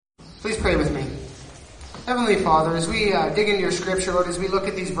Please pray with me. Heavenly Father, as we dig into your scripture, Lord, as we look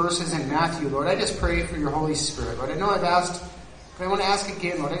at these verses in Matthew, Lord, I just pray for your Holy Spirit. Lord, I know I've asked, but I want to ask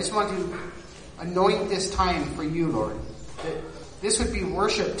again, Lord. I just want to anoint this time for you, Lord. That this would be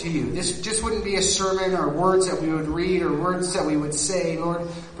worship to you. This just wouldn't be a sermon or words that we would read or words that we would say, Lord.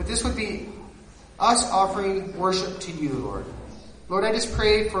 But this would be us offering worship to you, Lord. Lord, I just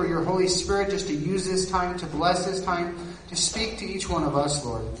pray for your Holy Spirit just to use this time, to bless this time, to speak to each one of us,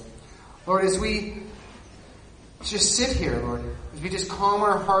 Lord. Lord, as we just sit here, Lord, as we just calm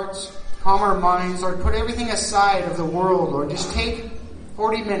our hearts, calm our minds, Lord, put everything aside of the world, Lord. Just take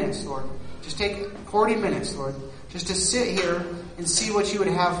 40 minutes, Lord. Just take 40 minutes, Lord, just to sit here and see what you would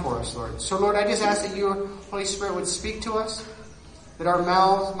have for us, Lord. So, Lord, I just ask that your Holy Spirit would speak to us, that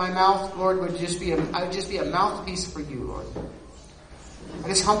my mouth, Lord, would just be a mouthpiece for you, Lord. I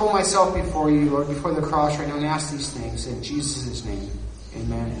just humble myself before you, Lord, before the cross right now, and ask these things in Jesus' name.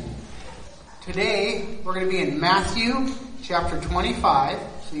 Amen. Today, we're going to be in Matthew chapter 25,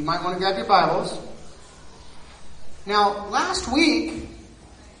 so you might want to grab your Bibles. Now, last week,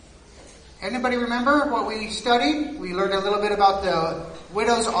 anybody remember what we studied? We learned a little bit about the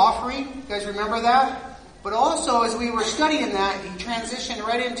widow's offering. You guys remember that? But also, as we were studying that, he transitioned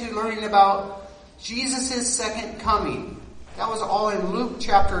right into learning about Jesus' second coming. That was all in Luke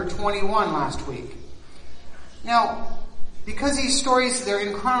chapter 21 last week. Now, because these stories, they're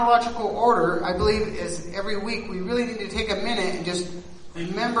in chronological order, I believe as every week we really need to take a minute and just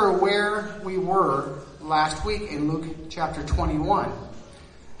remember where we were last week in Luke chapter 21.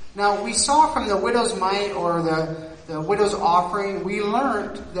 Now, we saw from the widow's mite, or the widow's offering, we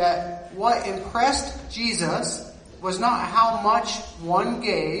learned that what impressed Jesus was not how much one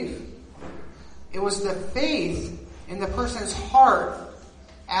gave, it was the faith in the person's heart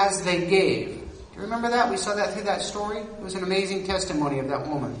as they gave. Do you remember that? We saw that through that story. It was an amazing testimony of that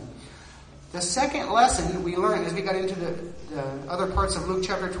woman. The second lesson we learned as we got into the other parts of Luke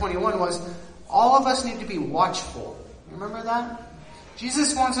chapter 21 was all of us need to be watchful. You remember that?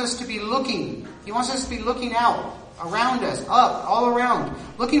 Jesus wants us to be looking. He wants us to be looking out, around us, up, all around,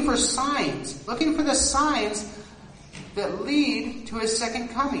 looking for signs, looking for the signs that lead to his second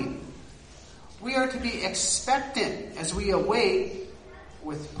coming. We are to be expectant as we await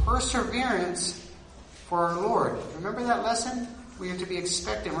with perseverance for our Lord. Remember that lesson? We are to be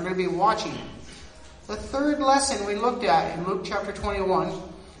expectant. We're going to be watching. The third lesson we looked at in Luke chapter 21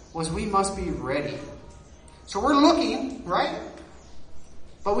 was we must be ready. So we're looking, right?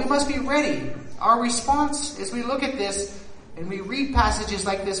 But we must be ready. Our response as we look at this and we read passages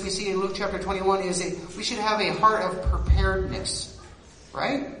like this we see in Luke chapter 21 is that we should have a heart of preparedness.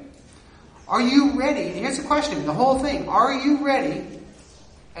 Right? Are you ready? Here's the question, the whole thing. Are you ready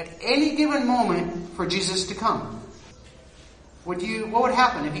at any given moment for Jesus to come? What would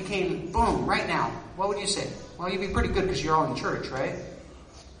happen if he came, boom, right now? What would you say? Well, you'd be pretty good because you're all in church, right?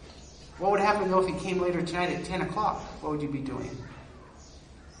 What would happen, though, if he came later tonight at 10 o'clock? What would you be doing?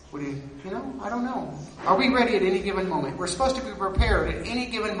 I don't know. Are we ready at any given moment? We're supposed to be prepared at any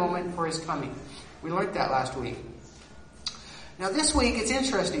given moment for his coming. We learned that last week. Now this week it's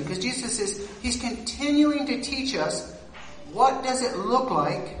interesting because he's continuing to teach us what does it look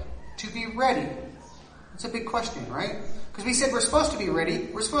like to be ready. It's a big question, right? Because we said we're supposed to be ready,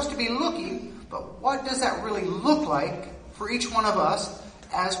 we're supposed to be looking, but what does that really look like for each one of us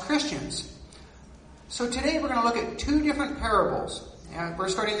as Christians? So today we're going to look at two different parables. We're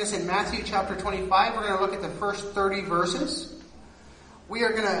starting this in Matthew chapter 25. We're going to look at the first 30 verses. We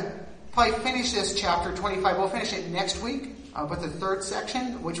are going to probably finish this chapter 25. We'll finish it next week with the third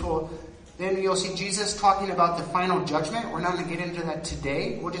section, which then you'll see Jesus talking about the final judgment. We're not going to get into that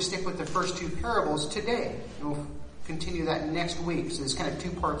today. We'll just stick with the first two parables today. And we'll continue that next week. So there's kind of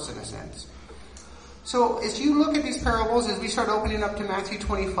two parts in a sense. So as you look at these parables, as we start opening up to Matthew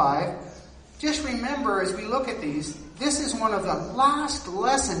 25, just remember as we look at these, this is one of the last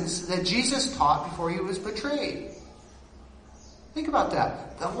lessons that Jesus taught before he was betrayed. Think about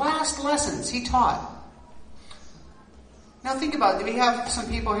that. The last lessons he taught. Now think about it. We have some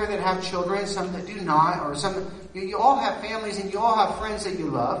people here that have children, some that do not, or some. You all have families and you all have friends that you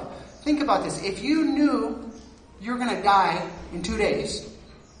love. Think about this. If you knew you were going to die in 2 days,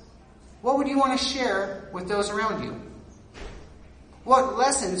 what would you want to share with those around you? What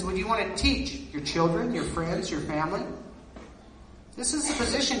lessons would you want to teach your children, your friends, your family? This is the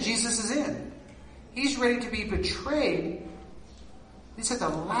position Jesus is in. He's ready to be betrayed. These are the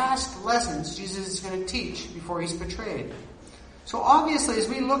last lessons Jesus is going to teach before he's betrayed. So obviously, as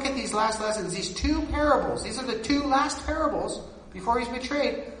we look at these last lessons, these two parables, these are the two last parables before he's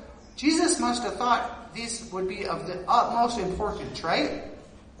betrayed, Jesus must have thought these would be of the utmost importance, right?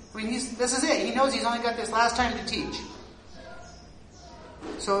 I mean, this is it. He knows he's only got this last time to teach.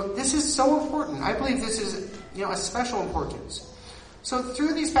 So this is so important. I believe this is, a special importance. So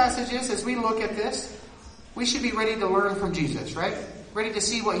through these passages, as we look at this, we should be ready to learn from Jesus, right? Ready to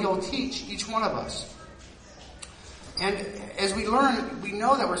see what he'll teach each one of us. And as we learn, we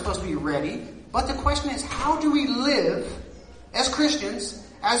know that we're supposed to be ready. But the question is, how do we live as Christians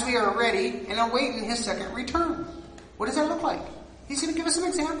as we are ready and awaiting his second return? What does that look like? He's going to give us some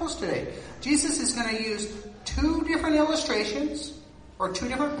examples today. Jesus is going to use two different illustrations, or two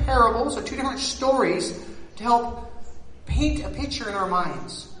different parables, or two different stories to help paint a picture in our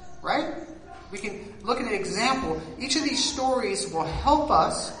minds, right? We can look at an example. Each of these stories will help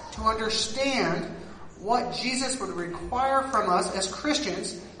us to understand what Jesus would require from us as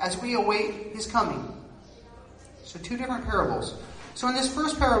Christians as we await his coming. So two different parables. So in this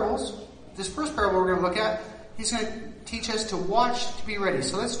first parable we're going to look at, he's going to teach us to watch to be ready.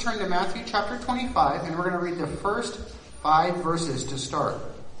 So let's turn to Matthew chapter 25, and we're going to read the first 5 verses to start.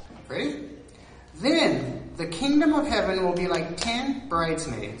 Ready? Then the kingdom of heaven will be like 10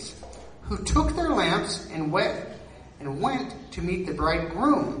 bridesmaids who took their lamps and went to meet the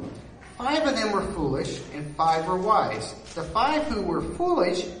bridegroom. 5 of them were foolish, and 5 were wise. The 5 who were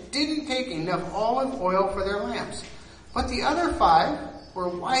foolish didn't take enough olive oil for their lamps, but the other 5 were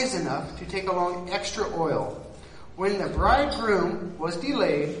wise enough to take along extra oil. When the bridegroom was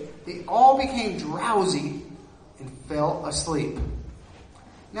delayed, they all became drowsy and fell asleep.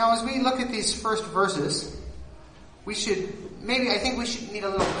 Now, as we look at these first verses, I think we should need a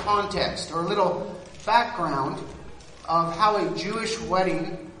little context or a little background of how a Jewish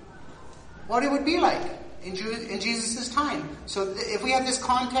wedding, what it would be like in Jesus' time. So if we have this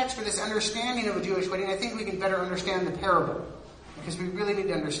context or this understanding of a Jewish wedding, I think we can better understand the parable, because we really need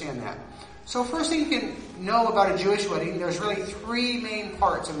to understand that. So first thing you can know about a Jewish wedding, there's really 3 main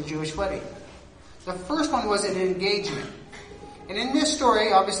parts of a Jewish wedding. The first one was an engagement. And in this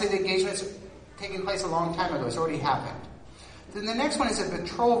story, obviously the engagement's taking place a long time ago. It's already happened. Then the next one is a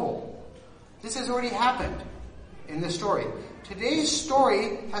betrothal. This has already happened in the story. Today's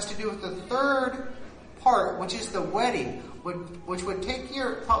story has to do with the third part, which is the wedding, which would take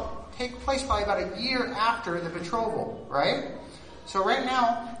place probably about a year after the betrothal, right? So right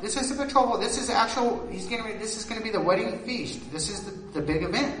now, this is the betrothal. This is this is going to be the wedding feast. This is the big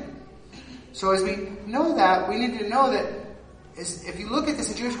event. So as we know that, we need to know that if you look at this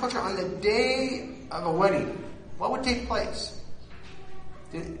in Jewish culture, on the day of a wedding, what would take place?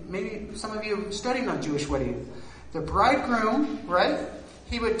 Maybe some of you studied on Jewish wedding. The bridegroom, right?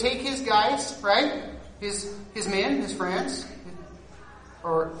 He would take his guys, right? His men, his friends,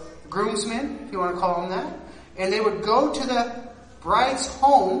 or groomsmen, if you want to call them that. And they would go to the bride's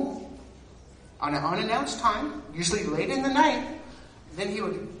home on an unannounced time, usually late in the night. Then he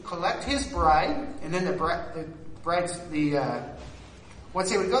would collect his bride, and then once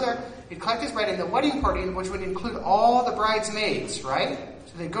they would go there, he'd collect his bride in the wedding party, which would include all the bridesmaids, right?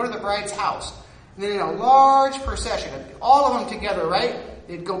 So they'd go to the bride's house. And then in a large procession, all of them together, right?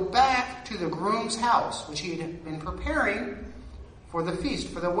 They'd go back to the groom's house, which he had been preparing for the feast,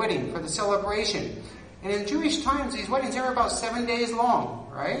 for the wedding, for the celebration. And in Jewish times, these weddings, they were about 7 days long,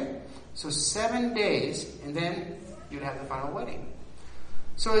 right? So 7 days, and then you'd have the final wedding.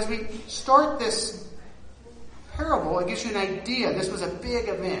 So as we start this parable, it gives you an idea. This was a big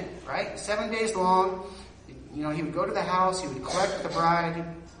event, right? 7 days long. He would go to the house, he would collect the bride,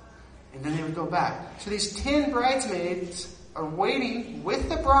 and then they would go back. So these 10 bridesmaids are waiting with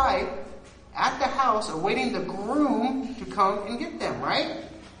the bride at the house, awaiting the groom to come and get them, right?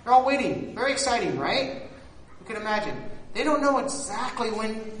 They're all waiting. Very exciting, right? You can imagine. They don't know exactly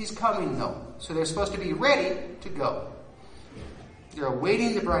when he's coming, though. So they're supposed to be ready to go. They're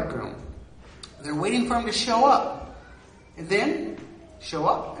awaiting the bridegroom. They're waiting for him to show up. And then show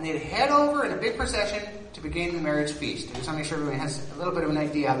up, and they'd head over in a big procession to begin the marriage feast. I just want to make sure everyone has a little bit of an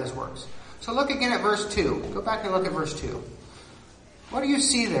idea how this works. So look again at verse 2. Go back and look at verse 2. What do you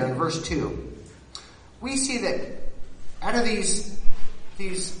see there in verse 2? We see that out of these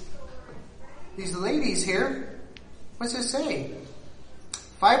ladies here, what's it say?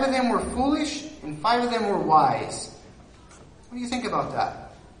 5 of them were foolish, and 5 of them were wise. What do you think about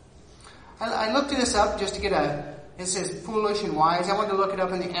that? I looked this up just to it says foolish and wise. I wanted to look it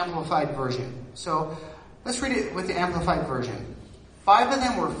up in the Amplified Version. So let's read it with the Amplified Version. 5 of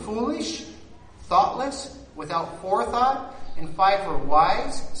them were foolish, thoughtless, without forethought, and 5 were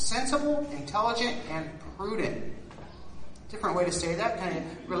wise, sensible, intelligent, and prudent. Different way to say that, kind of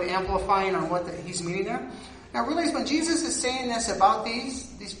really amplifying on what he's meaning there. Now realize when Jesus is saying this about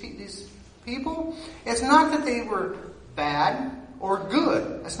these people, it's not that they were bad or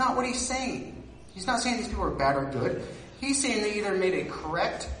good. That's not what he's saying. He's not saying these people are bad or good. He's saying they either made a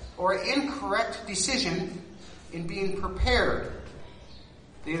correct or incorrect decision in being prepared.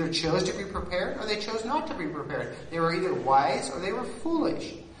 They either chose to be prepared or they chose not to be prepared. They were either wise or they were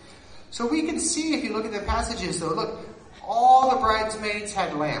foolish. So we can see, if you look at the passages, though, look, all the bridesmaids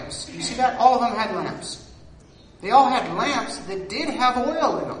had lamps. You see that? All of them had lamps. They all had lamps that did have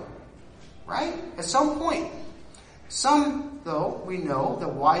oil in them. Right? At some point. Some, though, we know, the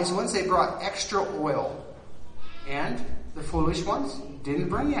wise ones, they brought extra oil. And the foolish ones didn't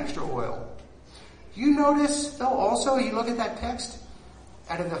bring extra oil. You notice, though, also, you look at that text,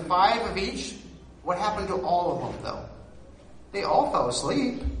 out of the 5 of each, what happened to all of them, though? They all fell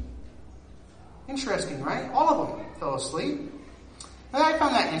asleep. Interesting, right? All of them fell asleep. Now, I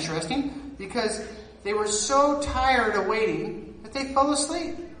found that interesting because they were so tired of waiting that they fell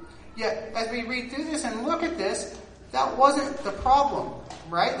asleep. Yet, as we read through this and look at this, that wasn't the problem,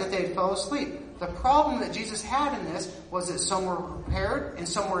 right? That they fell asleep. The problem that Jesus had in this was that some were prepared and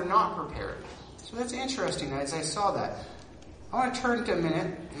some were not prepared. So that's interesting as I saw that. I want to turn to a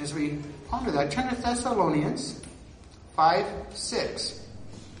minute as we ponder that. Turn to Thessalonians 5:6.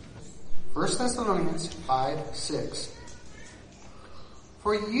 1 Thessalonians 5:6.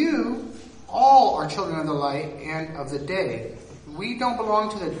 For you all are children of the light and of the day. We don't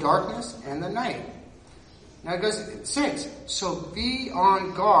belong to the darkness and the night. Now it goes 6. So be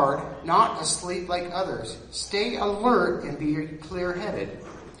on guard, not asleep like others. Stay alert and be clear-headed.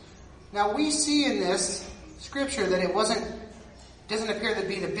 Now we see in this scripture that it doesn't appear to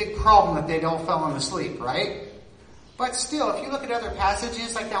be the big problem that they'd all fallen asleep, right? But still, if you look at other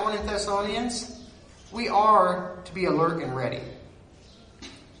passages like that one in Thessalonians, we are to be alert and ready.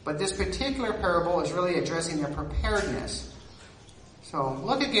 But this particular parable is really addressing their preparedness. So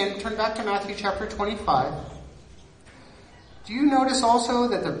look again, turn back to Matthew chapter 25. Do you notice also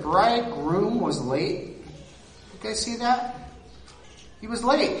that the bridegroom was late? You guys see that? He was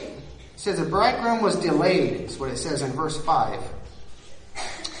late. It says the bridegroom was delayed, is what it says in verse 5.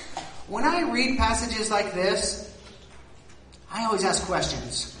 When I read passages like this, I always ask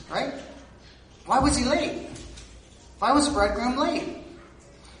questions, right? Why was he late? Why was the bridegroom late?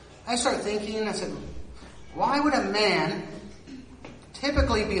 I started thinking, I said, why would a man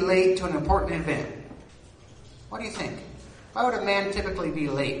typically be late to an important event? What do you think? Why would a man typically be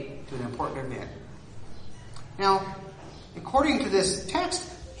late to an important event? Now, according to this text,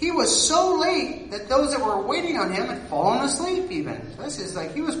 he was so late that those that were waiting on him had fallen asleep even. So this is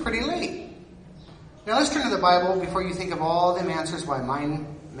like he was pretty late. Now let's turn to the Bible before you think of all them answers why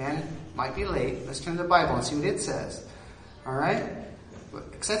men might be late. Let's turn to the Bible and see what it says. Alright?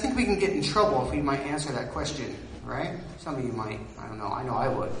 Because I think we can get in trouble if we might answer that question. Right? Some of you might. I don't know. I know I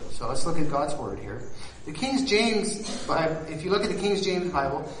would. So let's look at God's Word here. The King James Bible, if you look at the King James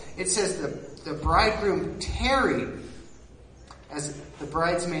Bible, it says the bridegroom tarried as the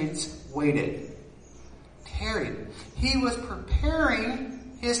bridesmaids waited. Tarried. He was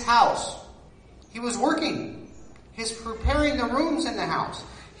preparing his house. He was working. He's preparing the rooms in the house.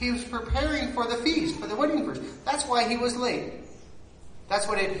 He was preparing for the feast, for the wedding feast. That's why he was late. That's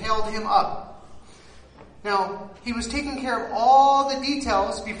what had held him up. Now, he was taking care of all the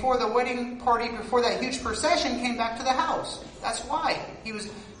details before the wedding party, before that huge procession came back to the house. That's why. He was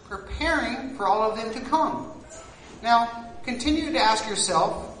preparing for all of them to come. Now, continue to ask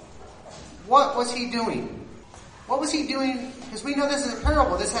yourself, what was he doing? What was he doing? Because we know this is a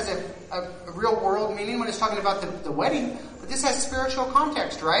parable. This has a real world meaning when it's talking about the wedding. But this has spiritual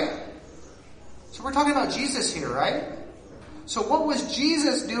context, right? So we're talking about Jesus here, right? So what was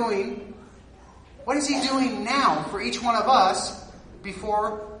Jesus doing? What is he doing now for each one of us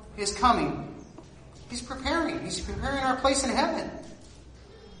before his coming? He's preparing. He's preparing our place in heaven.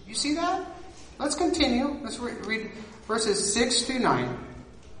 You see that? Let's continue. Let's read verses 6 through 9.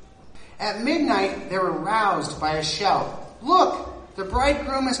 At midnight, they were roused by a shout. Look, the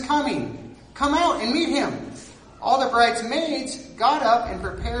bridegroom is coming. Come out and meet him. All the bridesmaids got up and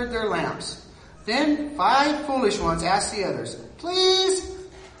prepared their lamps. Then 5 foolish ones asked the others, Please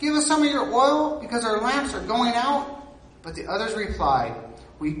give us some of your oil because our lamps are going out. But the others replied,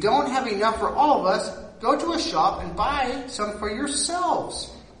 We don't have enough for all of us. Go to a shop and buy some for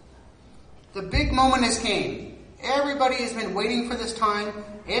yourselves. The big moment has came. Everybody has been waiting for this time.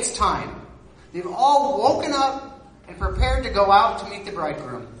 It's time. They've all woken up and prepared to go out to meet the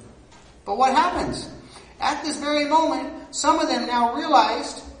bridegroom. But what happens? At this very moment, some of them now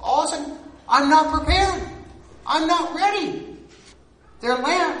realized, all of a sudden, I'm not prepared. I'm not ready. Their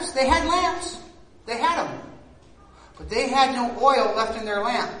lamps, they had lamps. They had them. But they had no oil left in their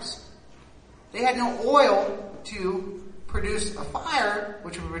lamps. They had no oil to produce a fire,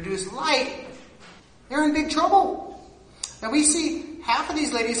 which would produce light, they're in big trouble. Now we see half of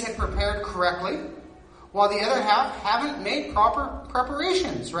these ladies had prepared correctly, while the other half haven't made proper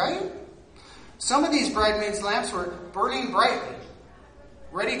preparations, right? Some of these bridesmaids' lamps were burning brightly,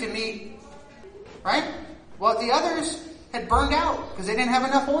 ready to meet, right? While the others had burned out because they didn't have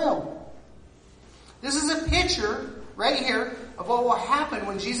enough oil. This is a picture right here of what will happen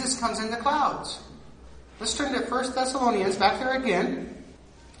when Jesus comes in the clouds. Let's turn to 1 Thessalonians, back there again.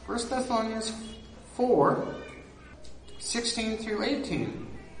 1 Thessalonians 4, 16 through 18.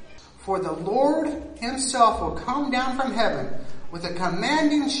 For the Lord himself will come down from heaven with a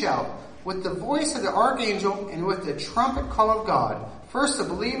commanding shout, with the voice of the archangel, and with the trumpet call of God. First, the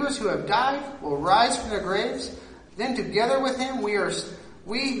believers who have died will rise from their graves. Then together with him, we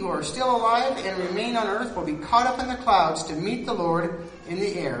who are still alive and remain on earth will be caught up in the clouds to meet the Lord in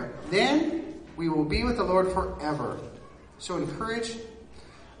the air. Then we will be with the Lord forever. So encourage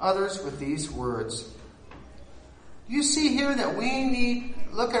others with these words. You see here that we need,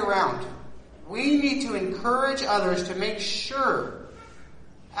 look around. We need to encourage others to make sure,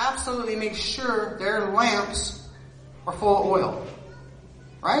 absolutely make sure their lamps are full of oil.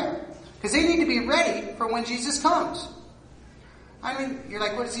 Right? Because they need to be ready for when Jesus comes. I mean, you're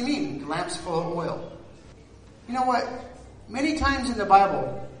like, what does he mean? The lamp's full of oil. You know what? Many times in the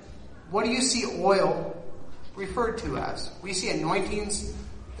Bible, what do you see oil referred to as? We see anointings,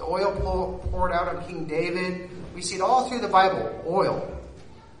 the oil poured out on King David. We see it all through the Bible, oil.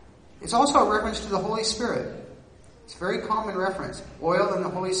 It's also a reference to the Holy Spirit. It's a very common reference, oil and the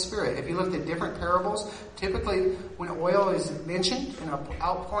Holy Spirit. If you look at different parables, typically when oil is mentioned, an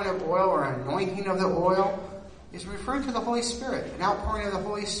outpouring of oil or an anointing of the oil is referring to the Holy Spirit, an outpouring of the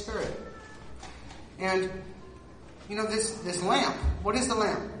Holy Spirit. And, you know, this lamp, what is the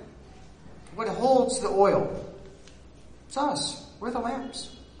lamp? What holds the oil? It's us. We're the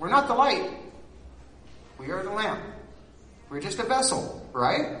lamps. We're not the light. We are the lamp. We're just a vessel,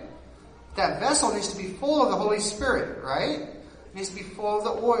 right? That vessel needs to be full of the Holy Spirit, right? It needs to be full of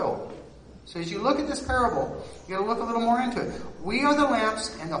the oil. So as you look at this parable, you got to look a little more into it. We are the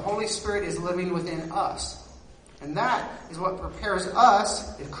lamps, and the Holy Spirit is living within us. And that is what prepares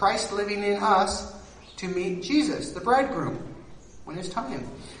us, if Christ living in us, to meet Jesus, the bridegroom, when it's time.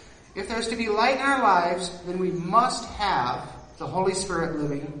 If there's to be light in our lives, then we must have the Holy Spirit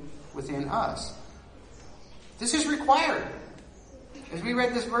living within us. This is required. As we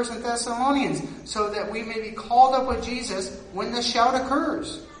read this verse in Thessalonians, so that we may be called up with Jesus when the shout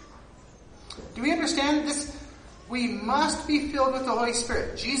occurs. Do we understand this? We must be filled with the Holy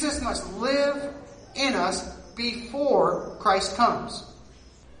Spirit. Jesus must live in us before Christ comes.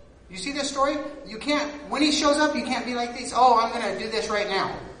 You see this story? You can't, when he shows up, you can't be like this, oh, I'm going to do this right now.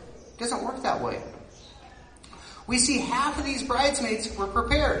 It doesn't work that way. We see half of these bridesmaids were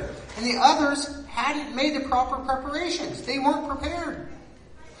prepared, and the others hadn't made the proper preparations. They weren't prepared.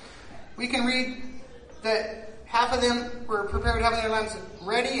 We can read that half of them were prepared, having their lamps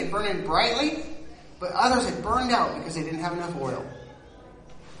ready and burning brightly, but others had burned out because they didn't have enough oil.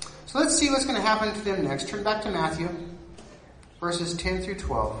 So let's see what's going to happen to them next. Turn back to Matthew, verses 10 through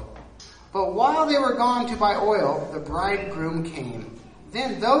 12. But while they were gone to buy oil, the bridegroom came.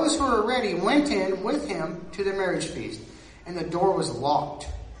 Then those who were ready went in with him to the marriage feast, and the door was locked.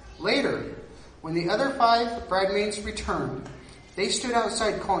 Later, when the other 5 bridesmaids returned, they stood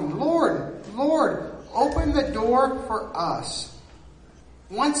outside calling, Lord, Lord, open the door for us.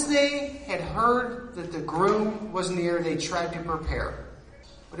 Once they had heard that the groom was near, they tried to prepare.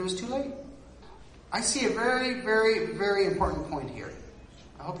 But it was too late. I see a very, very, very important point here.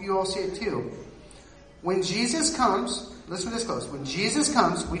 I hope you all see it too. When Jesus comes, listen to this close. When Jesus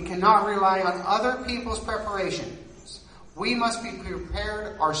comes, we cannot rely on other people's preparations. We must be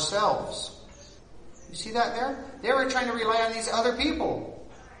prepared ourselves. You see that there? They were trying to rely on these other people.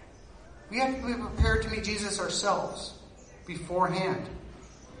 We have to be prepared to meet Jesus ourselves beforehand.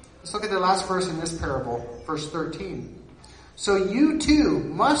 Let's look at the last verse in this parable, verse 13. So you too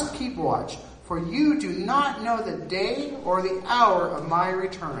must keep watch, for you do not know the day or the hour of my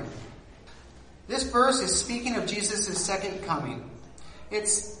return. This verse is speaking of Jesus' second coming.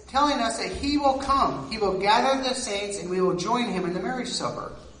 It's telling us that he will come. He will gather the saints and we will join him in the marriage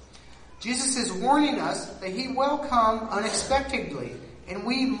supper. Jesus is warning us that he will come unexpectedly. And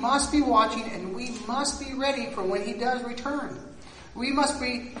we must be watching and we must be ready for when he does return. We must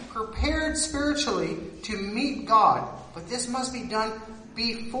be prepared spiritually to meet God. But this must be done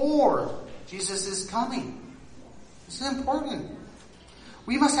before Jesus is coming. This is important.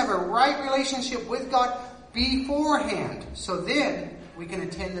 We must have a right relationship with God beforehand. So then we can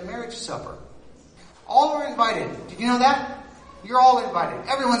attend the marriage supper. All are invited. Did you know that? You're all invited.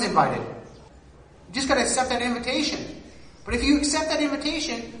 Everyone's invited. You just got to accept that invitation. But if you accept that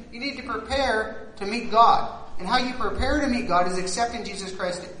invitation, you need to prepare to meet God. And how you prepare to meet God is accepting Jesus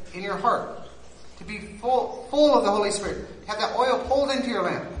Christ in your heart. To be full of the Holy Spirit. To have that oil pulled into your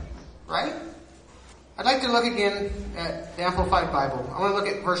lamp. Right? I'd like to look again at the Amplified Bible. I want to look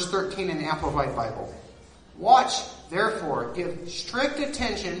at verse 13 in the Amplified Bible. Watch, therefore, give strict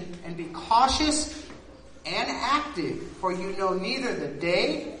attention and be cautious and active, for you know neither the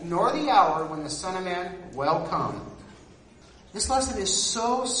day nor the hour when the Son of Man will come. This lesson is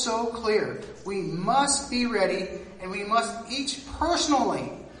so clear. We must be ready, and we must each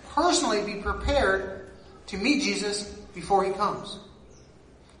personally be prepared to meet Jesus before he comes.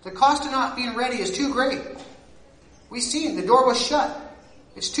 The cost of not being ready is too great. We've seen the door was shut.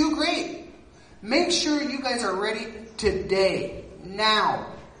 It's too great. Make sure you guys are ready today, now.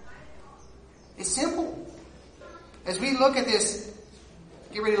 It's simple. As we look at this,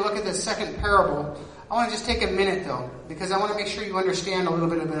 get ready to look at the second parable, I want to just take a minute though, because I want to make sure you understand a little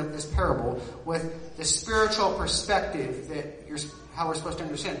bit of this parable with the spiritual perspective how we're supposed to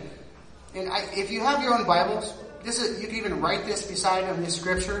understand. And if you have your own Bibles, you can even write this beside on these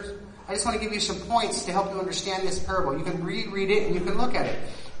scriptures. I just want to give you some points to help you understand this parable. You can read it and you can look at it.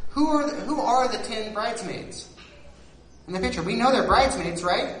 Who are the 10 bridesmaids in the picture? We know they're bridesmaids,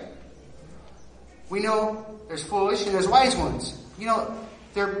 right? We know there's foolish and there's wise ones. You know,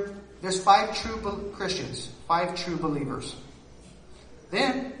 there's 5 true Christians, 5 true believers.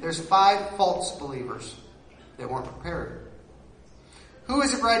 Then there's 5 false believers that weren't prepared. Who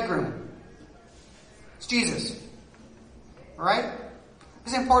is the bridegroom? It's Jesus. Alright?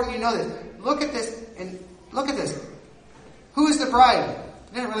 It's important you know this. Look at this and look at this. Who is the bride?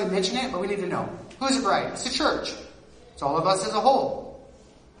 I didn't really mention it, but we need to know. Who is the bride? It's the church. It's all of us as a whole.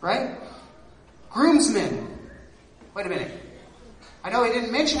 Right? Groomsmen. Wait a minute. I know he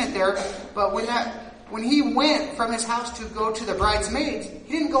didn't mention it there, but when he went from his house to go to the bridesmaids,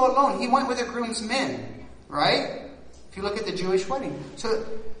 he didn't go alone. He went with the groomsmen. Right? If you look at the Jewish wedding. So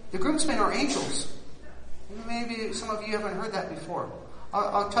the groomsmen are angels. Maybe some of you haven't heard that before.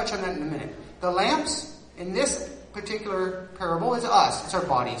 I'll touch on that in a minute. The lamps in this particular parable is us. It's our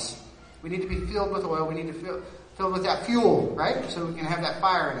bodies. We need to be filled with oil. We need to be filled with that fuel, right? So we can have that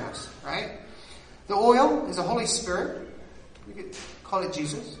fire in us, right? The oil is the Holy Spirit. We could call it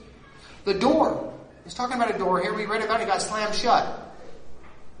Jesus. The door. He's talking about a door here. We read about it got slammed shut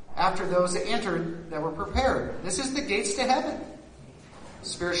after those that entered that were prepared. This is the gates to heaven,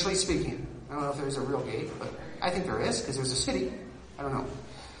 spiritually speaking. I don't know if there's a real gate, but I think there is because there's a city. I don't know.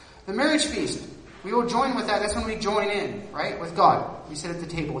 The marriage feast. We will join with that. That's when we join in, right? With God. We sit at the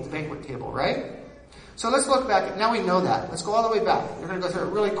table, at the banquet table, right? So let's look back. Now we know that. Let's go all the way back. We're going to go through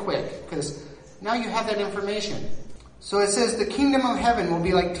it really quick because now you have that information. So it says the kingdom of heaven will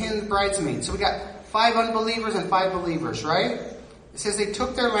be like 10 bridesmaids. So we got 5 unbelievers and 5 believers, right? It says they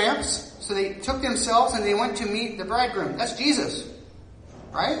took their lamps. So they took themselves and they went to meet the bridegroom. That's Jesus,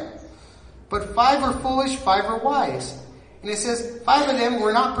 right? But 5 were foolish, 5 were wise. And it says 5 of them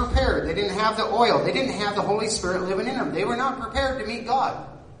were not prepared. They didn't have the oil. They didn't have the Holy Spirit living in them. They were not prepared to meet God.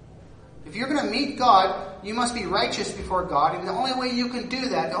 If you're going to meet God, you must be righteous before God. And the only way you can do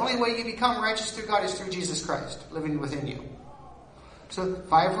that, the only way you become righteous through God is through Jesus Christ living within you. So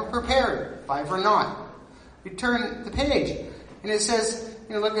 5 were prepared, 5 were not. We turn the page and it says,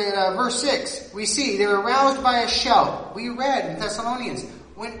 look at verse 6. We see they were aroused by a shout. We read in Thessalonians,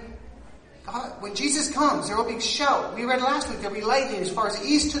 when Jesus comes, there will be a shout. We read last week, there will be lightning as far as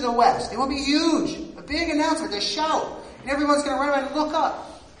east to the west. It will be huge. A big announcement, a shout. And everyone's going to run around and look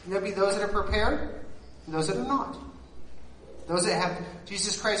up. And there will be those that are prepared and those that are not. Those that have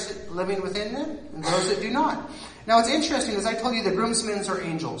Jesus Christ living within them and those that do not. Now what's interesting is I told you the groomsmen are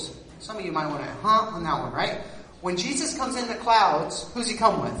angels. Some of you might want to on that one, right? When Jesus comes in the clouds, who's he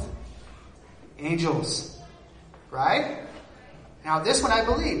come with? Angels. Right? Now this one I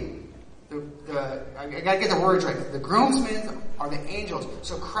believe. I gotta get the words right. The groomsmen are the angels.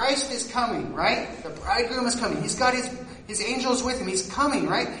 So Christ is coming, right? The bridegroom is coming. He's got his angels with him. He's coming,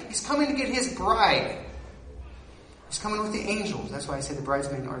 right? He's coming to get his bride. He's coming with the angels. That's why I say the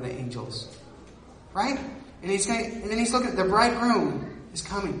bridesmen are the angels. Right? And then he's looking, the bridegroom is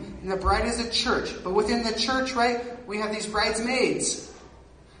coming. And the bride is the church. But within the church, right, we have these bridesmaids.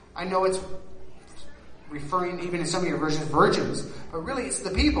 I know it's referring even in some of your versions, virgins. But really it's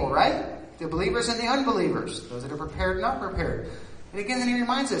the people, right? The believers and the unbelievers. Those that are prepared and not prepared. And again, then he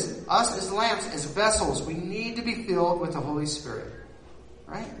reminds us as lamps, as vessels, we need to be filled with the Holy Spirit.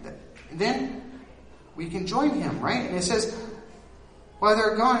 Right? And then we can join him, right? And it says, while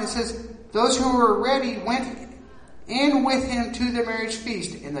they're gone, it says, Those who were ready went in with him to the marriage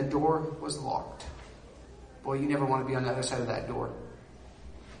feast, and the door was locked. Boy, you never want to be on the other side of that door.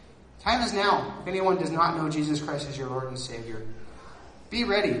 Time is now. If anyone does not know Jesus Christ as your Lord and Savior, be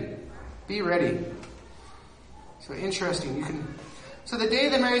ready. Be ready. So interesting. So the day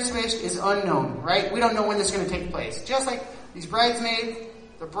of the marriage feast is unknown, right? We don't know when this is going to take place. Just like these bridesmaids,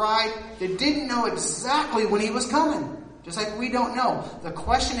 the bride, they didn't know exactly when he was coming. Just like we don't know. The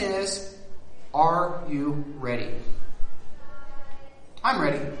question is, are you ready? I'm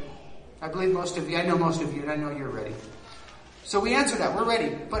ready. I believe most of you, I know most of you, and I know you're ready. So we answer that, we're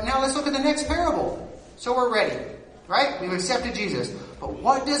ready. But now let's look at the next parable. So we're ready, right? We've accepted Jesus. But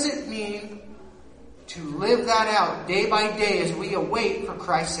what does it mean to live that out day by day as we await for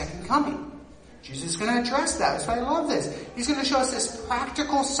Christ's second coming? Jesus is going to address that. That's why I love this. He's going to show us this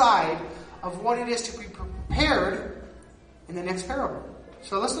practical side of what it is to be prepared in the next parable.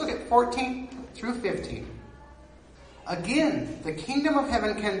 So let's look at 14 through 15. Again, the kingdom of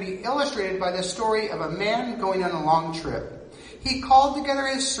heaven can be illustrated by the story of a man going on a long trip. He called together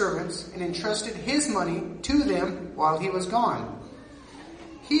his servants and entrusted his money to them while he was gone.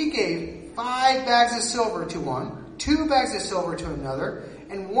 He gave 5 bags of silver to one, 2 bags of silver to another,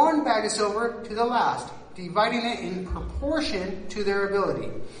 and 1 bag of silver to the last, dividing it in proportion to their ability.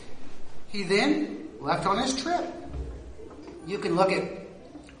 He then left on his trip. You can look at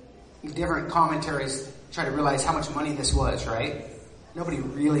different commentaries, try to realize how much money this was, right? Nobody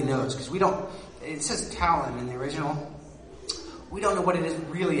really knows, because we don't, it says talent in the original. We don't know what it is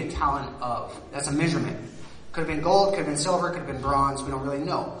really a talent of. That's a measurement. Could have been gold, could have been silver, could have been bronze, we don't really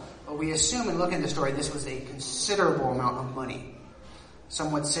know. But we assume and look at the story, this was a considerable amount of money.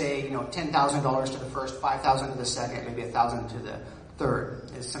 Some would say, $10,000 to the first, 5,000 to the second, maybe 1,000 to the third,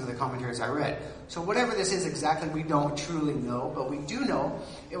 is some of the commentaries I read. So whatever this is exactly, we don't truly know, but we do know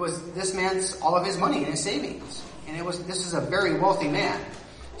it was this man's, all of his money and his savings. And this is a very wealthy man.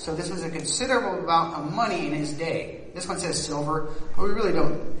 So this was a considerable amount of money in his day. This one says silver, but we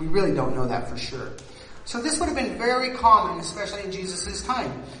really don't know that for sure. So this would have been very common, especially in Jesus'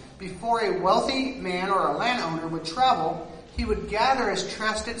 time. Before a wealthy man or a landowner would travel, he would gather his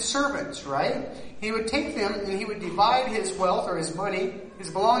trusted servants, right? He would take them and he would divide his wealth or his money, his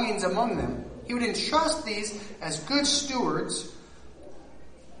belongings among them. He would entrust these as good stewards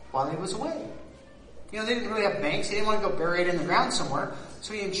while he was away. They didn't really have banks. He didn't want to go bury it in the ground somewhere.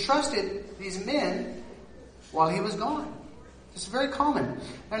 So he entrusted these men while he was gone. This is very common.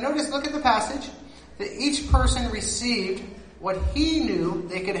 Now look at the passage, that each person received what he knew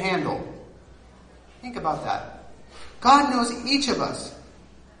they could handle. Think about that. God knows each of us,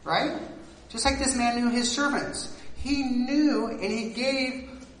 right? Just like this man knew his servants. He knew and he gave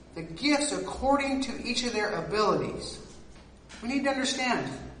the gifts according to each of their abilities. We need to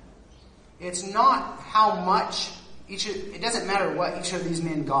understand, it's not how much it doesn't matter what each of these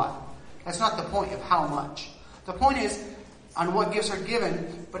men got. That's not the point of how much. The point is on what gifts are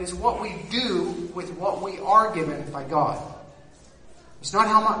given, but it's what we do with what we are given by God. It's not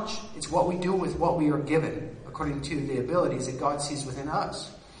how much, it's what we do with what we are given according to the abilities that God sees within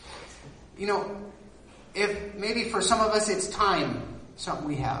us. If maybe for some of us it's time, something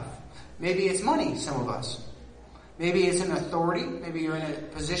we have. Maybe it's money, some of us. Maybe it's an authority. Maybe you're in a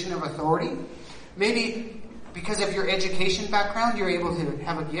position of authority. Maybe because of your education background, you're able to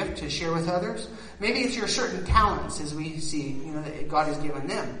have a gift to share with others. Maybe it's your certain talents, as we see, that God has given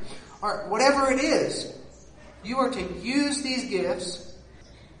them. Or whatever it is, you are to use these gifts,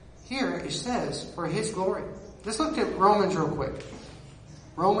 here it says, for His glory. Let's look at Romans real quick.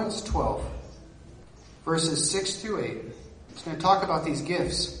 Romans 12, verses 6 through 8. It's going to talk about these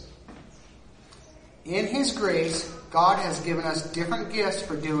gifts. In His grace, God has given us different gifts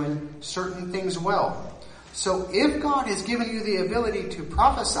for doing certain things well. So if God has given you the ability to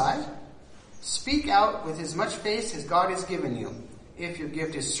prophesy, speak out with as much faith as God has given you. If your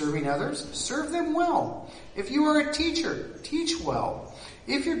gift is serving others, serve them well. If you are a teacher, teach well.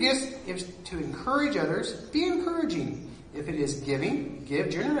 If your gift is to encourage others, be encouraging. If it is giving, give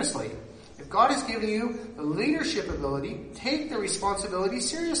generously. If God has given you the leadership ability, take the responsibility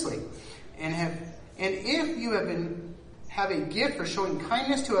seriously. And if you have a gift for showing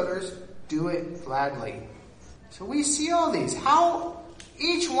kindness to others, do it gladly. So we see all these. How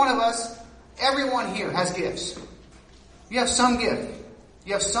each one of us, everyone here has gifts. You have some gift.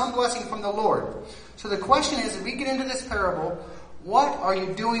 You have some blessing from the Lord. So the question is, if we get into this parable, what are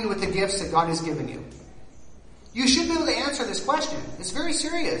you doing with the gifts that God has given you? You should be able to answer this question. It's very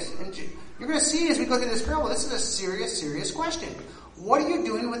serious. And you're going to see as we look at this parable, this is a serious, serious question. What are you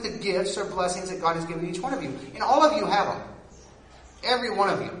doing with the gifts or blessings that God has given each one of you? And all of you have them. Every one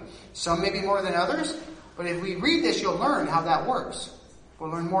of you. Some maybe more than others, but if we read this, you'll learn how that works.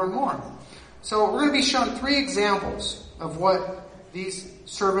 We'll learn more and more. So we're going to be shown 3 examples of what these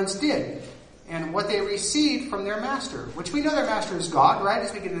servants did and what they received from their master, which we know their master is God, right,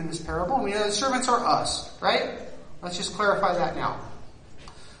 as we get into this parable. And we know the servants are us, right? Let's just clarify that now.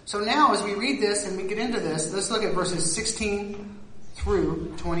 So now, as we read this and we get into this, let's look at verses 16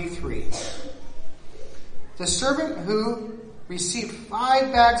 through 23. The servant who received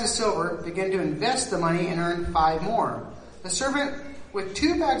 5 bags of silver began to invest the money and earned 5 more. The servant with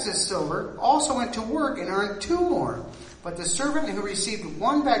 2 bags of silver also went to work and earned 2 more. But the servant who received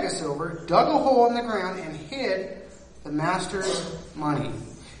 1 bag of silver dug a hole in the ground and hid the master's money.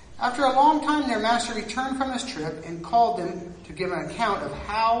 After a long time, their master returned from his trip and called them to give an account of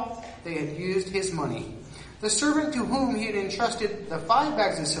how they had used his money. The servant to whom he had entrusted the 5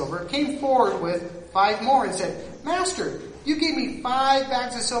 bags of silver came forward with 5 more and said, "Master, you gave me 5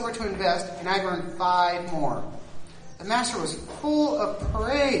 bags of silver to invest, and I've earned 5 more." The master was full of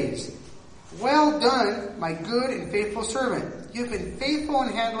praise. "Well done, my good and faithful servant. You've been faithful in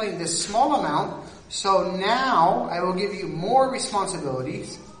handling this small amount, so now I will give you more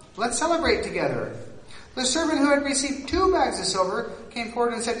responsibilities. Let's celebrate together." The servant who had received 2 bags of silver came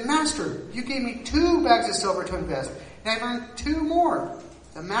forward and said, "Master, you gave me 2 bags of silver to invest, and I've earned 2 more."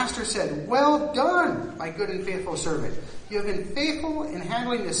 The master said, "Well done, my good and faithful servant. You have been faithful in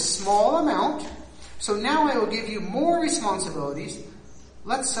handling this small amount, so now I will give you more responsibilities.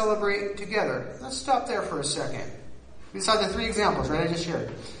 Let's celebrate together." Let's stop there for a second. We saw the 3 examples, right, I just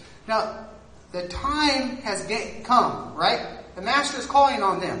shared. Now, the time has come, right? The master is calling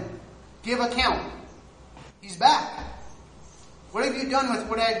on them. Give account. He's back. What have you done with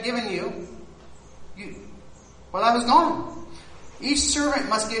what I had given you while I was gone? Each servant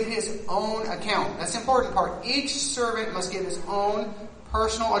must give his own account. That's the important part. Each servant must give his own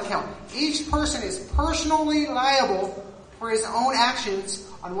personal account. Each person is personally liable for his own actions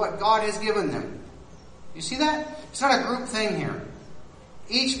on what God has given them. You see that? It's not a group thing here.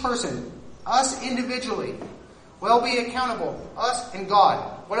 Each person, us individually, will be accountable. Us and God.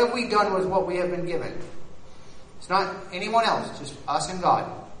 What have we done with what we have been given? It's not anyone else, just us and God.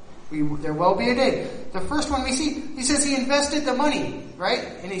 There will be a day. The first one we see, he says he invested the money, right?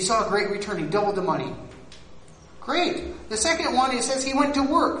 And he saw a great return. He doubled the money. Great. The second one, it says he went to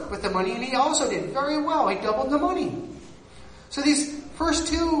work with the money, and he also did very well. He doubled the money. So these first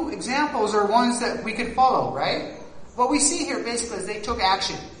 2 examples are ones that we can follow, right? What we see here basically is they took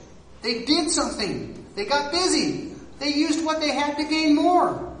action. They did something. They got busy. They used what they had to gain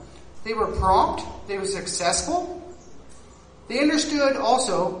more. They were prompt. They were successful. They understood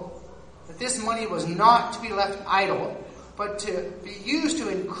also that this money was not to be left idle, but to be used to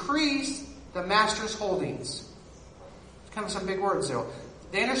increase the master's holdings. It's kind of some big words, though.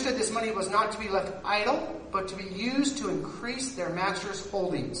 They understood this money was not to be left idle, but to be used to increase their master's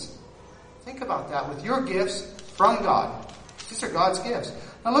holdings. Think about that with your gifts from God. These are God's gifts.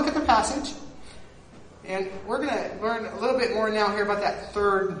 Now look at the passage. And we're going to learn a little bit more now here about that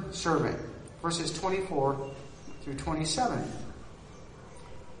 3rd servant. Verses 24 through 27.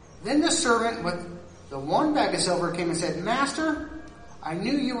 Then the servant with the 1 bag of silver came and said, "Master, I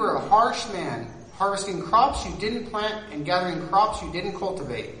knew you were a harsh man, harvesting crops you didn't plant and gathering crops you didn't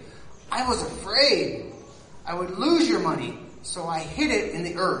cultivate. I was afraid I would lose your money, so I hid it in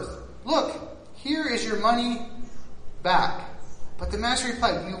the earth. Look, here is your money back." But the master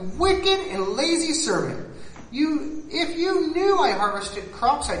replied, "You wicked and lazy servant. If you knew I harvested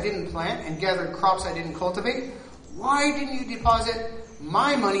crops I didn't plant and gathered crops I didn't cultivate, why didn't you deposit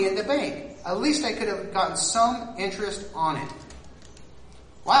my money in the bank? At least I could have gotten some interest on it."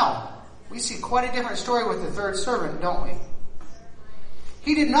 Wow. We see quite a different story with the 3rd servant, don't we?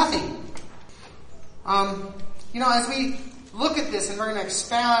 He did nothing. As we look at this, and we're going to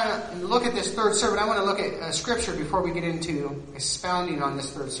expound and look at this 3rd servant, I want to look at a scripture before we get into expounding on this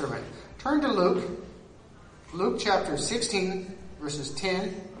 3rd servant. Turn to Luke chapter 16, verses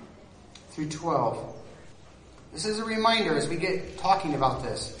 10 through 12. This is a reminder as we get talking about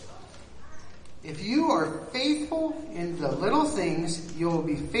this. If you are faithful in the little things, you will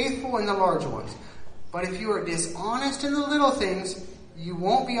be faithful in the large ones. But if you are dishonest in the little things, you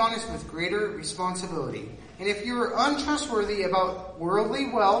won't be honest with greater responsibility. And if you are untrustworthy about worldly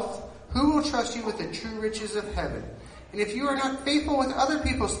wealth, who will trust you with the true riches of heaven? And if you are not faithful with other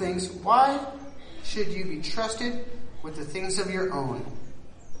people's things, why should you be trusted with the things of your own?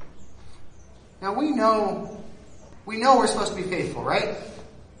 Now we know we're supposed to be faithful, right?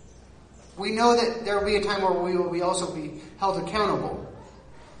 We know that there will be a time where we will also be held accountable.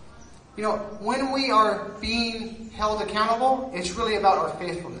 When we are being held accountable, it's really about our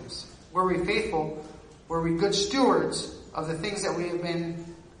faithfulness. Were we faithful? Were we good stewards of the things that we have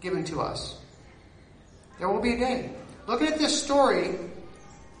been given to us? There will be a day. Looking at this story,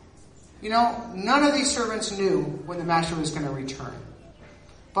 none of these servants knew when the master was going to return.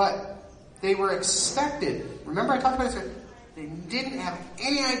 But they were expected. Remember I talked about this? They didn't have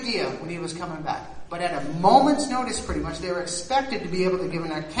any idea when he was coming back. But at a moment's notice, pretty much, they were expected to be able to give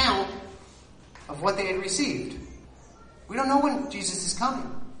an account of what they had received. We don't know when Jesus is coming.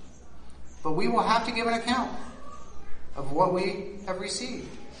 But we will have to give an account of what we have received.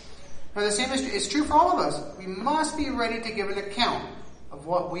 Now the same is true for all of us. We must be ready to give an account of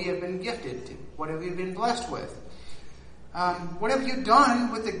what we have been gifted to. What have we been blessed with? What have you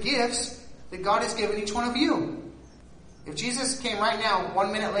done with the gifts that God has given each one of you? If Jesus came right now,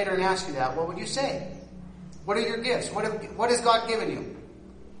 1 minute later, and asked you that, what would you say? What are your gifts? What has God given you?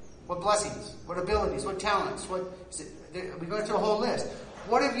 What blessings? What abilities? What talents? We're going through a whole list.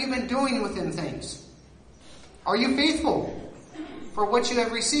 What have you been doing with them things? Are you faithful for what you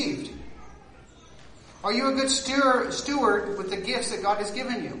have received? Are you a good steward with the gifts that God has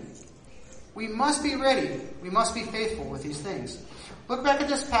given you? We must be ready. We must be faithful with these things. Look back at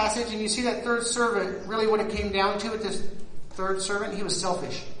this passage and you see that third servant, really what it came down to with this third servant, he was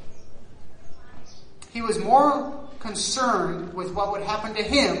selfish. He was more concerned with what would happen to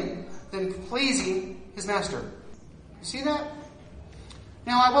him than pleasing his master. You see that?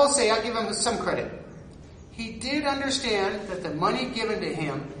 Now I will say, I'll give him some credit. He did understand that the money given to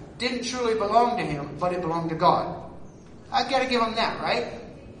him didn't truly belong to him, but it belonged to God. I've got to give him that, right?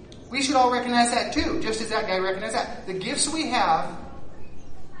 We should all recognize that too, just as that guy recognized that. The gifts we have,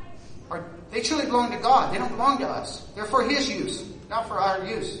 they truly belong to God. They don't belong to us. They're for His use, not for our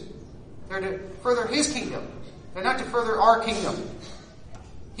use. They're to further His kingdom. They're not to further our kingdom.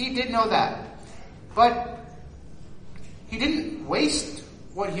 He did know that. But he didn't waste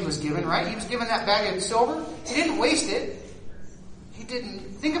what he was given, right? He was given that bag of silver. He didn't waste it. He didn't.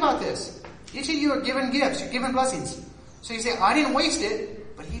 Think about this. Each of you are given gifts. You're given blessings. So you say, I didn't waste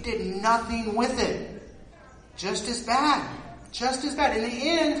it, but he did nothing with it. Just as bad. Just as bad. In the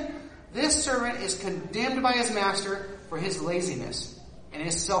end, this servant is condemned by his master for his laziness and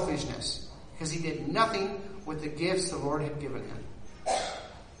his selfishness, because he did nothing with the gifts the Lord had given him.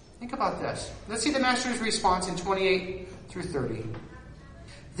 Think about this. Let's see the master's response in 28 through 30.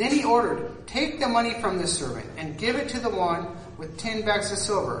 Then he ordered, take the money from this servant and give it to the one with 10 bags of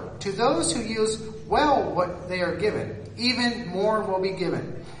silver. To those who use well what they are given, even more will be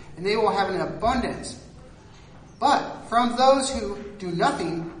given, and they will have an abundance. But from those who do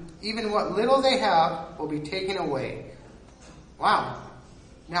nothing, even what little they have will be taken away. Wow.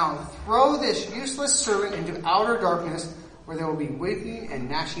 Now throw this useless servant into outer darkness, where there will be weeping and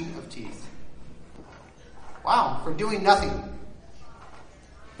gnashing of teeth. Wow, for doing nothing.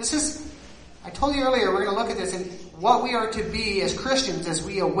 I told you earlier, we're going to look at this and what we are to be as Christians as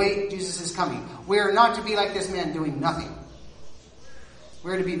we await Jesus' coming. We are not to be like this man doing nothing.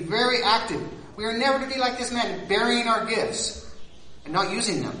 We are to be very active. We are never to be like this man burying our gifts and not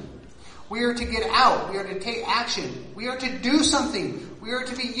using them. We are to get out. We are to take action. We are to do something. We are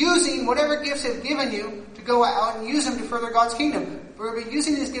to be using whatever gifts have given you to go out and use them to further God's kingdom. We are to be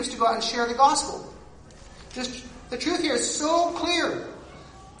using these gifts to go out and share the gospel. The truth here is so clear.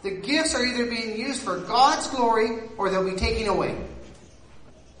 The gifts are either being used for God's glory or they'll be taken away.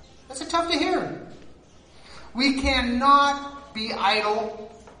 That's tough to hear. We cannot be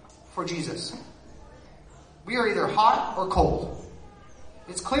idle for Jesus. We are either hot or cold.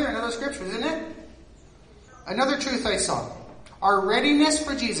 It's clear in other scriptures, isn't it? Another truth I saw. Our readiness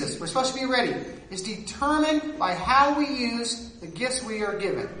for Jesus, we're supposed to be ready, is determined by how we use the gifts we are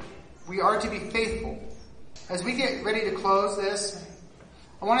given. We are to be faithful. As we get ready to close this,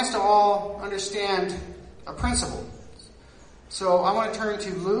 I want us to all understand a principle. So I want to turn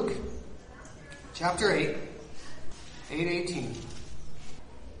to Luke chapter 8, 8:18.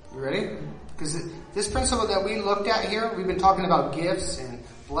 You ready? Because this principle that we looked at here, we've been talking about gifts and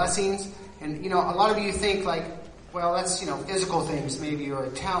blessings. And, a lot of you think like, well, that's, physical things maybe, or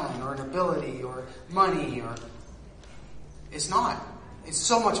a talent, or an ability, or money, or... It's not. It's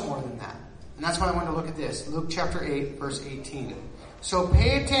so much more than that. And that's why I want to look at this. Luke chapter 8, verse 18. So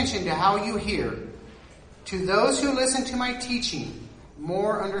pay attention to how you hear. To those who listen to my teaching,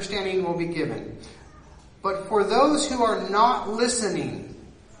 more understanding will be given. But for those who are not listening,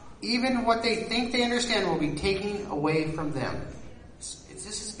 even what they think they understand will be taken away from them.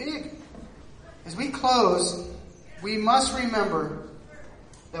 This is big. As we close, we must remember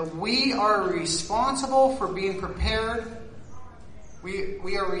that we are responsible for being prepared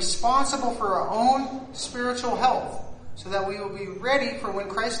We are responsible for our own spiritual health so that we will be ready for when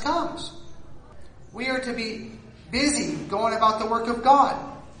Christ comes. We are to be busy going about the work of God.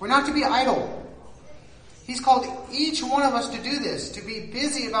 We're not to be idle. He's called each one of us to do this, to be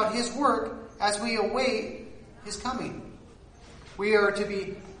busy about His work as we await His coming. We are to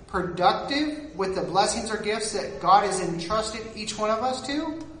be productive with the blessings or gifts that God has entrusted each one of us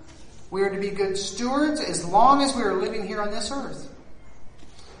to. We are to be good stewards as long as we are living here on this earth.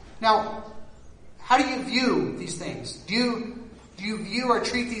 Now, how do you view these things? Do you view or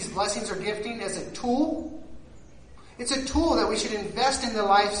treat these blessings or gifting as a tool? It's a tool that we should invest in the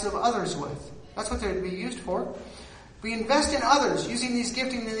lives of others with. That's what they're to be used for. We invest in others using these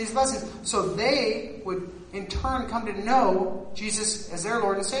giftings and these blessings so they would in turn come to know Jesus as their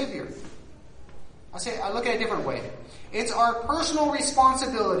Lord and Savior. I look at it a different way. It's our personal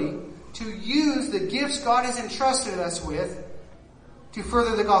responsibility to use the gifts God has entrusted us with to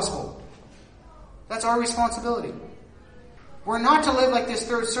further the gospel. That's our responsibility. We're not to live like this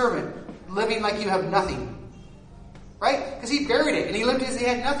third servant, living like you have nothing. Right? Because he buried it, and he lived as he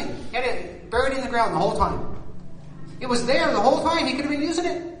had nothing. He had it buried in the ground the whole time. It was there the whole time. He could have been using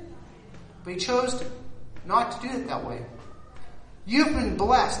it. But he chose not to do it that way. You've been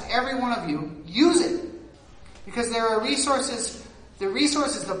blessed, every one of you. Use it. Because there are resources,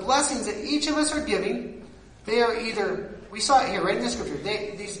 the blessings that each of us are giving, they are either, we saw it here right in the scripture,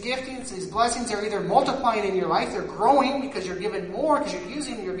 these giftings, these blessings are either multiplying in your life, they're growing because you're given more, because you're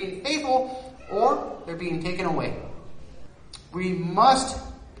using, you're being faithful, or they're being taken away. We must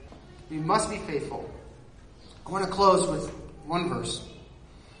be faithful. I want to close with one verse.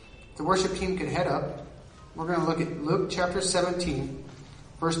 The worship team could head up. We're going to look at Luke chapter 17,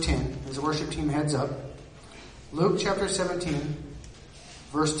 verse 10, as the worship team heads up. Luke chapter 17,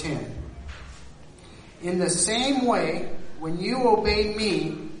 verse 10. In the same way, when you obey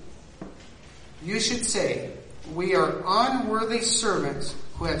me, you should say, we are unworthy servants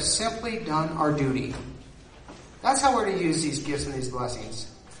who have simply done our duty. That's how we're to use these gifts and these blessings.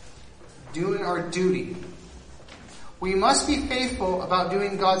 Doing our duty. We must be faithful about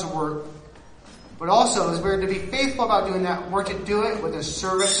doing God's work, but also, as we're to be faithful about doing that, we're to do it with a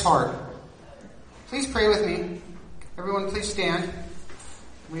servant's heart. Please pray with me. Everyone, please stand.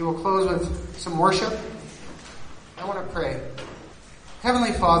 We will close with some worship. I want to pray.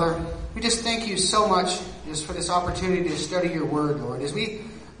 Heavenly Father, we just thank you so much just for this opportunity to study your word, Lord. As we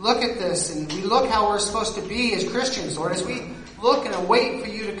look at this and we look how we're supposed to be as Christians, Lord, as we look and await for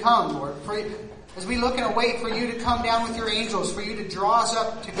you to come, Lord, as we look and await for you to come down with your angels, for you to draw us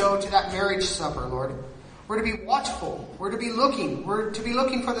up to go to that marriage supper, Lord. We're to be watchful. We're to be looking. We're to be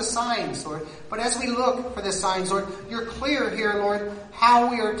looking for the signs, Lord. But as we look for the signs, Lord, you're clear here, Lord, how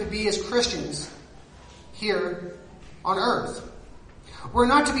we are to be as Christians here on earth. We're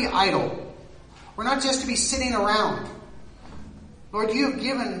not to be idle. We're not just to be sitting around. Lord, you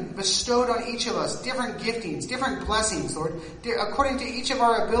have bestowed on each of us different giftings, different blessings, Lord, according to each of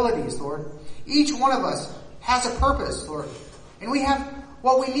our abilities, Lord. Each one of us has a purpose, Lord. And we have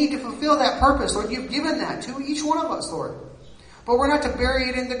what we need to fulfill that purpose, Lord. You've given that to each one of us, Lord. But we're not to bury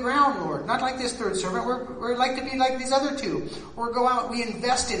it in the ground, Lord. Not like this third servant. We're like to be like these other two. We go out, we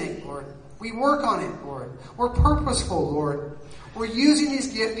invest in it, Lord. We work on it, Lord. We're purposeful, Lord. We're using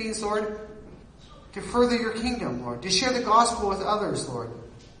these giftings, Lord, to further your kingdom, Lord. To share the gospel with others, Lord.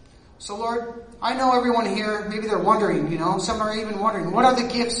 So, Lord, I know everyone here, maybe they're wondering, some are even wondering, what are the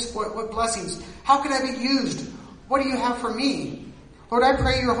gifts? What blessings? How can I be used? What do you have for me? Lord, I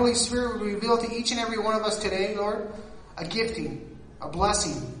pray your Holy Spirit will reveal to each and every one of us today, Lord, a gifting, a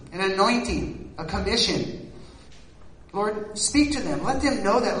blessing, an anointing, a commission. Lord, speak to them. Let them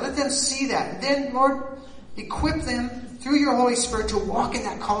know that. Let them see that. And then, Lord, equip them through your Holy Spirit to walk in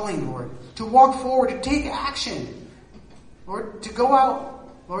that calling, Lord. To walk forward, to take action. Lord, to go out,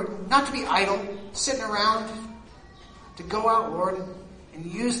 Lord, not to be idle, sitting around. To go out, Lord, and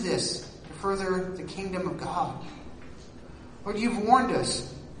use this to further the kingdom of God. Lord, you've warned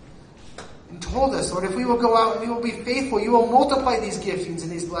us and told us, Lord, if we will go out and we will be faithful, you will multiply these giftings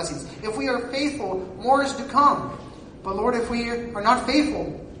and these blessings. If we are faithful, more is to come. But Lord, if we are not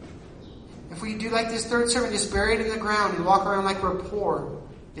faithful, if we do like this third servant, just bury it in the ground and walk around like we're poor,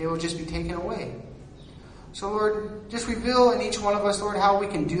 they will just be taken away. So Lord, just reveal in each one of us, Lord, how we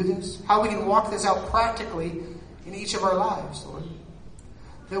can do this, how we can walk this out practically in each of our lives, Lord.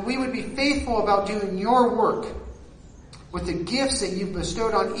 That we would be faithful about doing your work with the gifts that you've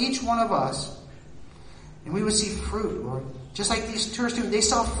bestowed on each one of us. And we would see fruit, Lord. Just like these tourists, they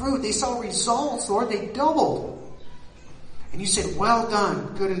saw fruit. They saw results, Lord. They doubled. And you said, well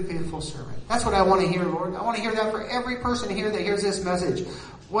done, good and faithful servant. That's what I want to hear, Lord. I want to hear that for every person here that hears this message.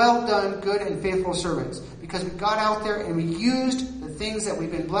 Well done, good and faithful servants. Because we got out there and we used the things that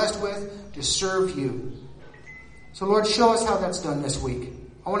we've been blessed with to serve you. So Lord, show us how that's done this week.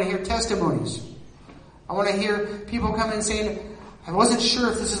 I want to hear testimonies. I want to hear people come in saying, I wasn't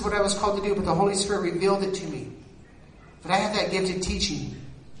sure if this is what I was called to do, but the Holy Spirit revealed it to me. That I have that gift of teaching.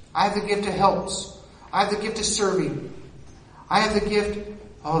 I have the gift of helps. I have the gift of serving. I have the gift,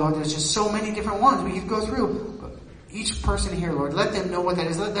 oh Lord, there's just so many different ones we could go through. But each person here, Lord, let them know what that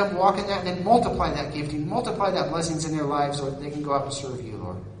is. Let them walk in that and then multiply that gifting. Multiply that blessings in their lives so that they can go out and serve you,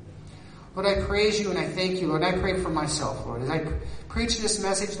 Lord. Lord, I praise you and I thank you, Lord. I pray for myself, Lord. As I preach this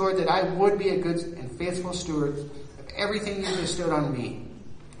message, Lord, that I would be a good and faithful steward of everything you bestowed on me.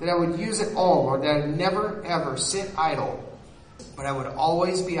 That I would use it all, Lord. That I would never, ever sit idle. But I would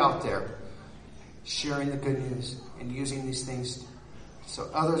always be out there sharing the good news and using these things so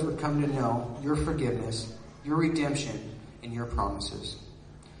others would come to know your forgiveness, your redemption, and your promises.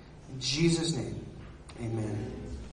 In Jesus' name, amen.